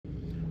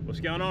What's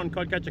going on,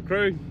 Codcatcher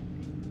crew?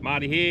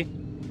 Marty here.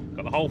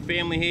 Got the whole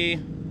family here,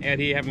 out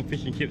here having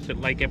fish and chips at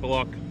Lake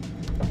Eppalock,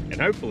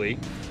 and hopefully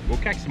we'll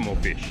catch some more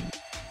fish.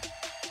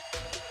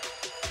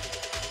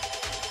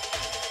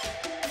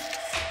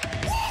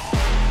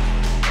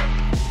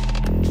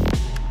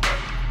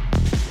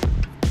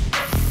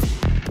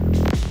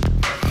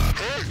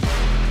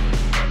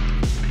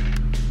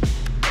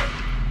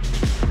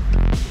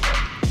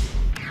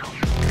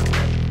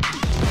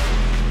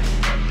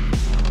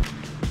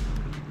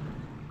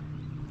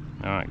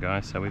 Alright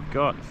guys, so we've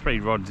got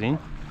 3 rods in,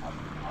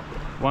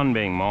 one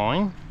being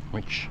mine,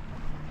 which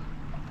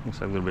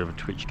looks like a little bit of a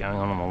twitch going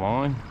on the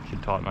line,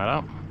 should tighten that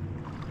up,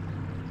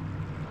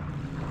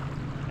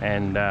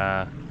 and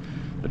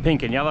the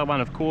pink and yellow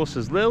one of course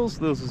is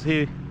Lil's. Lil's is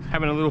here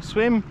having a little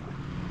swim,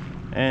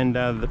 and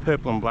the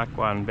purple and black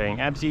one being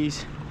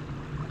Absy's,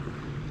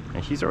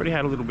 and she's already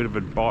had a little bit of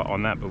a bite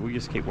on that, but we'll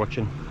just keep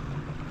watching.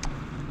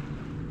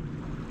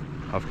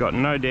 I've got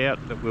no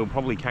doubt that we'll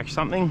probably catch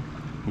something.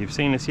 You've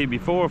seen us here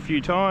before a few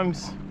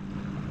times.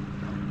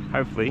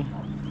 Hopefully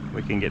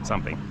we can get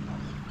something.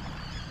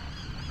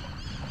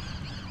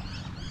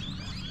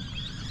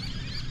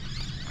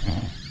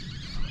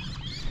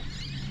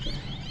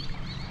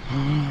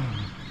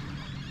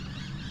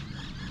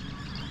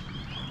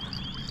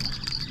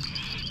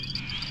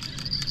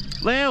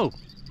 Lil!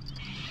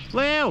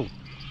 Lil!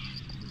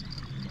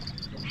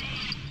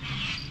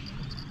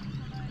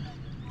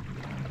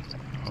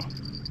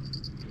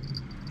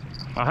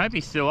 I hope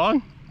he's still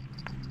on.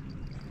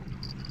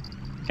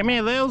 Come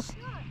here, Lils.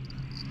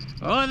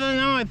 Oh, I don't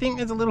know. I think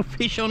there's a little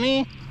fish on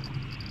here.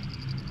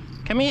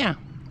 Come here.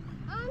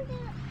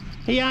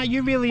 Yeah,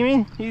 you really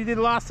mean? You did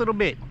the last little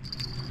bit.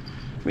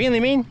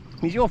 Really mean?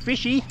 He's your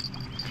fishy.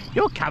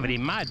 You're covered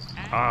in mud.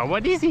 Oh,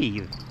 what is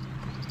he?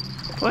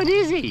 What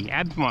is he?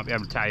 Abs might be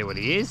able to tell you what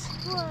he is.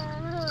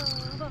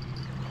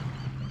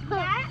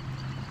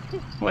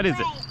 What is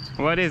it?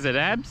 What is it,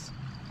 Abs? Is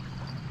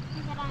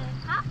it a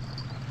cup?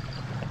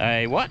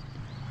 A what?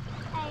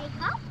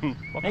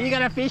 You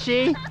got a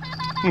fishy. Put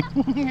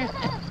it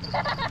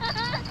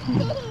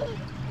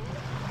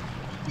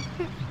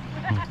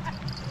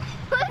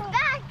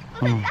back!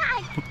 Put it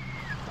back!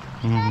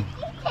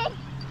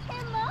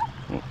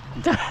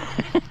 Don't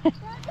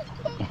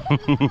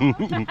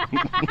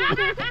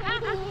you take him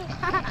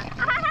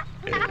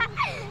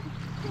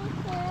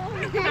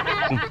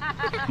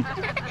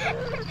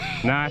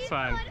Nice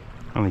one.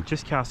 Only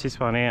just cast this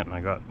one out and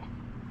I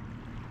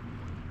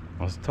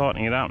was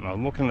tightening it up and I was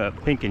looking at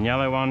the pink and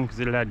yellow one because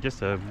it had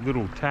just a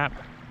little tap,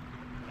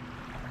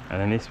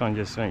 and then this one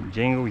just went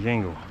jingle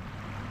jingle.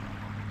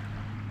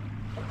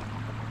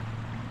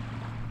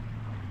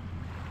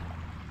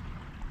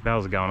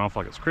 Bells are going off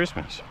like it's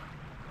Christmas.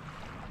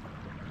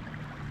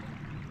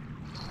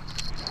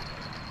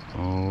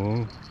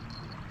 Oh,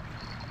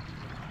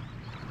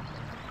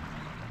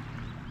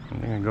 I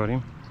think I got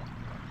him.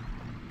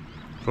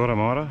 Thought I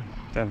might have,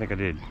 don't think I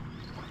did.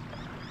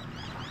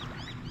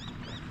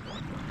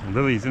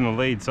 Lily's in the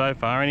lead so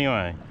far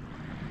anyway.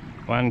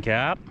 1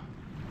 carp.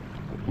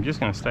 I'm just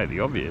going to state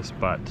the obvious,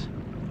 but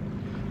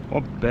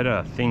what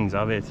better things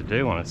are there to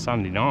do on a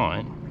Sunday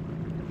night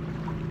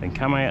than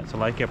come out to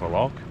Lake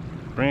Eppalock,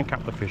 bring a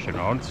couple of fishing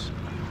rods,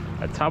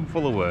 a tub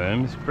full of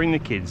worms, bring the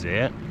kids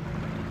out,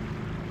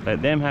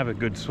 let them have a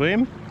good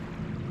swim,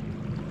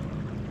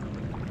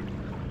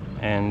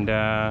 and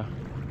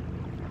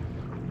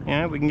you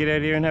know, we can get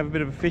out here and have a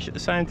bit of a fish at the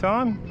same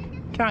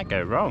time. Can't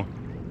go wrong.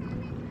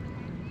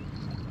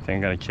 I think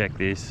I'm going to check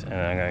this, and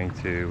I'm going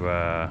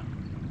to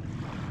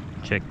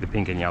check the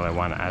pink and yellow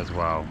one as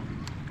well.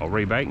 I'll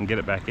rebait and get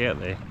it back out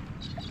there.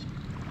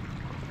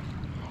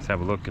 Let's have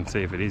a look and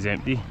see if it is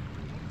empty.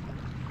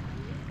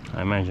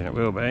 I imagine it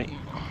will be.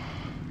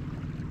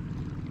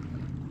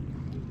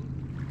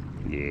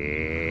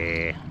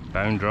 Yeah,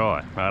 bone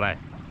dry. Righto.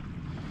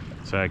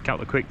 So a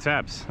couple of quick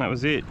taps, that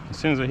was it. As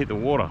soon as I hit the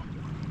water.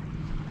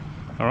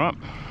 Alright,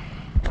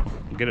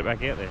 get it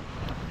back out there.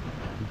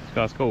 This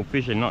guy's called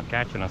fishing, not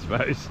catching, I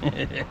suppose.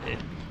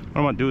 What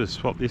I might do is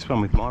swap this one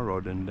with my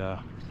rod and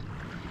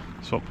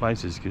swap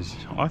places, because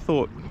I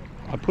thought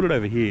I put it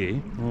over here,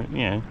 you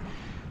know,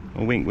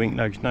 a wink wink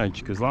nudge nudge,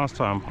 because last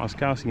time I was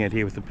casting out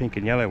here with the pink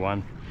and yellow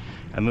one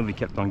and Lily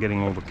kept on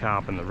getting all the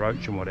carp and the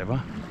roach and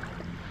whatever.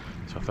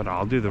 So I thought, oh,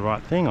 I'll do the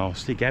right thing, I'll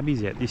stick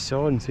Abby's out this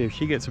side and see if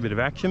she gets a bit of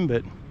action.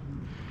 But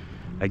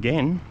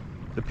again,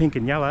 the pink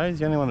and yellow is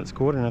the only one that's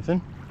caught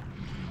anything.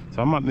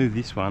 So I might move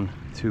this one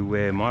to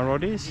where my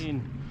rod is.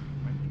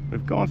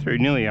 We've gone through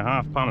nearly a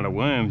half punnet of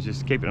worms,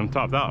 just keeping them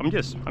topped up. I'm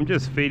just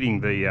feeding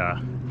the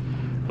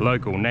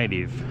local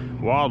native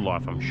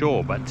wildlife, I'm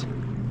sure, but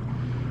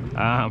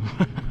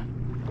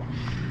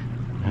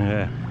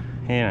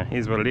yeah,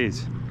 here's what it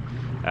is.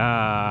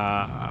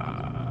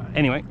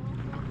 Anyway,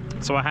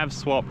 so I have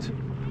swapped.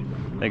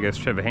 There goes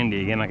Trevor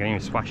Hendy again. I can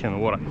even splash in the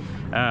water.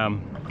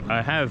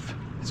 I have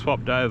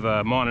swapped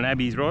over mine and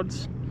Abby's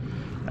rods.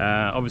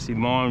 Obviously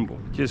mine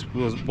just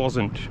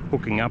wasn't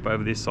hooking up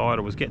over this side.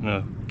 I was getting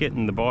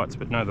the bites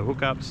but no the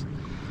hookups.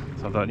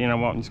 So I thought, you know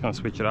what, I'm just going to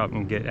switch it up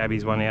and get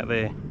Abby's one out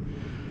there.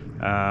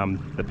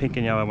 The pink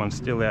and yellow one's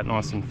still out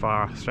nice and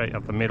far, straight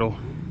up the middle.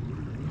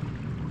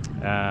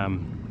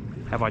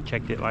 Have I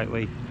checked it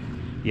lately?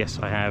 Yes,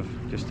 I have,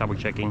 just double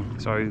checking.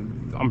 So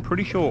I'm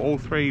pretty sure all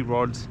 3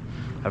 rods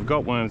have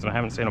got worms and I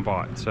haven't seen a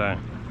bite. So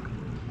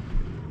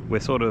we're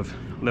sort of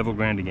level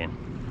ground again.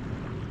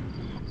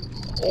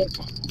 Oh,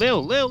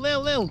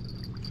 Lil.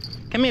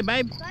 Come here,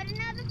 babe. Got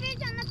another fish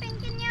on the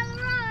pink and yellow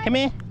rod. Come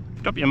here.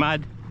 Drop your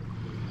mud.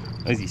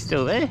 Is he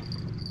still there?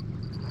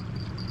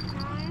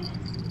 No.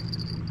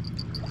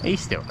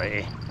 He's still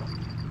there.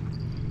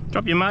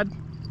 Drop your mud.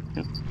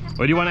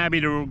 Or do you want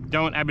Abby to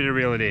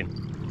reel it in?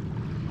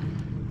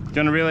 Do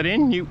you want to reel it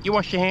in? You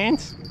wash your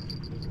hands.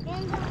 In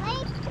the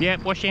lake.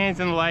 Yep, wash your hands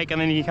in the lake and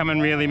then you come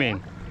and reel him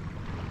in.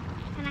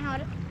 Can I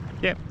hold it?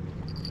 Yep.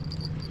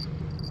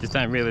 Just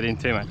don't reel it in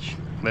too much.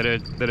 Let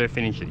her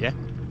finish it, yeah?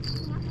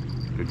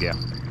 Good girl.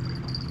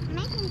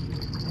 Making.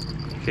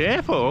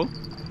 Careful.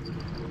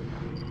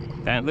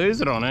 Don't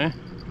lose it on her.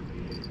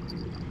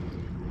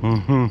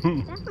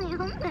 Definitely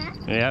on there.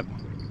 Yep.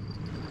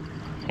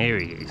 Here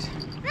he is.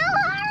 No,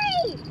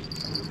 hurry!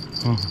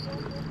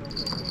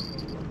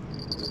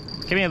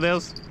 Come here,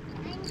 Lils.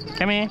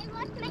 Come here. I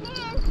washed my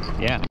hands.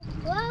 Yeah.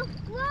 Whoa,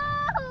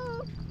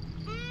 whoa!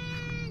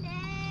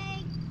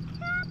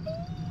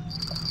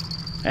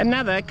 And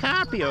a copy. Another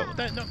carpio.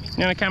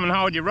 You want to come and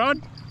hold your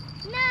rod?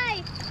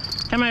 No.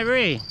 Come over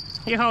here.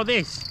 You hold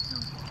this.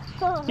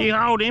 You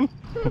hold him.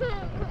 You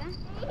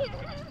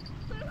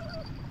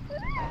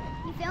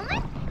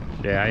filming?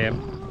 Yeah, I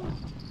am.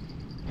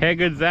 How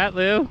good's that,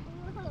 Lil?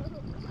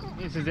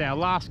 This is our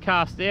last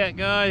cast out,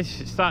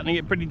 guys. It's starting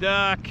to get pretty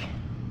dark.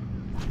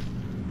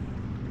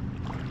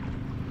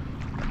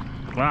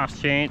 Last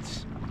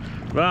chance.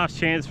 Last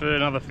chance for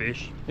another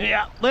fish.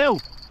 Yeah, Lil!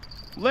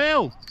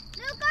 Lil!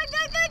 No, go!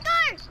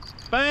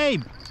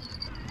 Babe!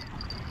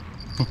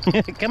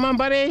 Come on,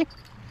 buddy.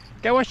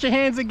 Go wash your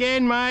hands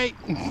again, mate.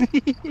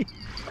 She's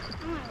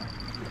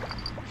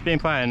been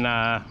playing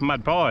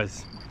mud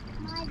pies.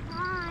 My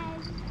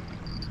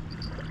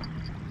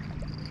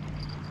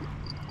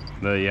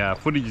God. The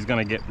footage is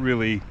going to get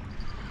really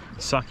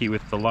sucky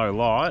with the low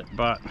light,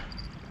 but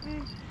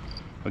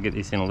we'll get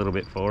this in a little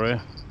bit for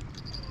her.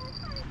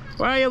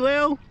 Where are you,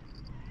 Lil?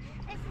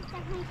 This is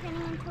definitely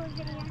turning into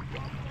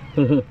a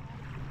video.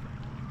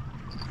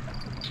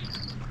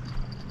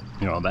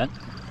 You want that?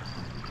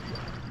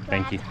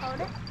 Thank you. Do I have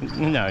to hold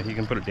it? No, you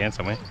can put it down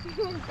somewhere.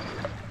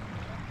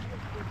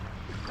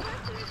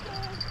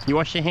 You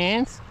wash your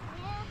hands?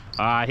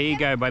 Yeah. Here you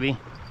go, buddy.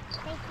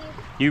 Thank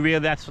You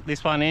reel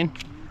this one in.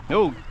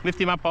 Oh,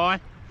 lift him up high.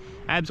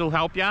 Abs will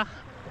help ya.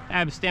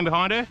 Abs, stand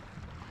behind her.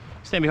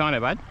 Stand behind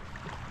her, bud.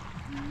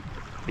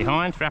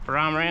 Behind, wrap her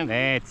arm around.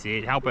 That's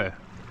it, help her.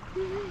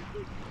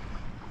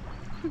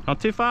 Not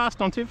too fast,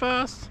 not too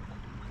fast.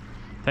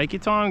 Take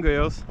your time,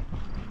 girls.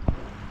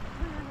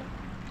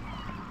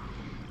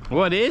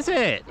 What is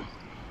it?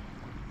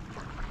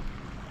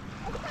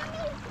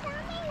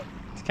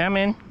 It's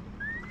coming.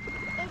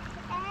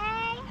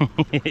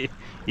 It's a...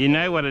 You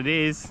know what it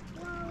is.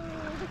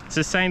 It's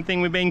the same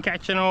thing we've been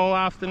catching all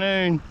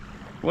afternoon.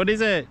 What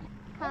is it?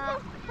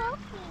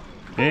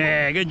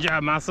 Yeah, good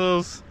job,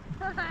 Muscles.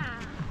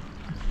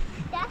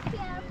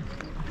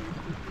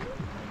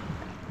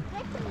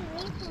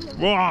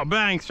 Whoa,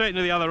 bang, straight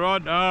into the other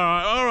rod.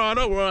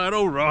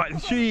 All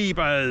right.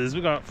 Sheepers,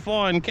 we got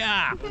fine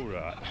carp. All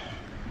right.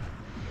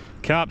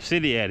 Carp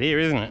City out here,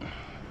 isn't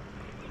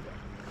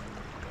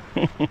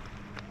it?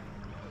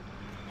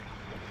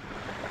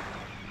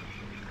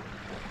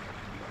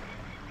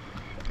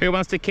 Who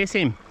wants to kiss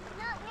him?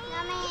 Not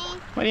me.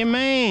 What do you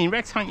mean?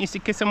 Rex Hunt used to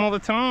kiss him all the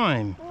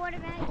time. What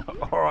about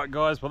you? All right,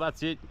 guys, well,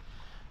 that's it.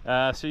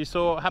 So you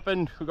saw what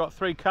happened. We got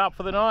 3 carp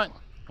for the night.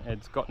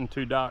 It's gotten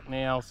too dark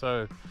now,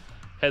 so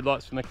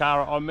headlights from the car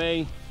are on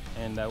me,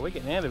 and we're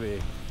getting out of here.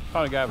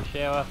 Trying to go have a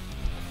shower,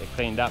 get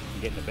cleaned up,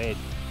 and get into bed.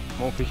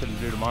 More fishing to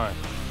do tomorrow.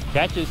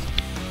 Catches.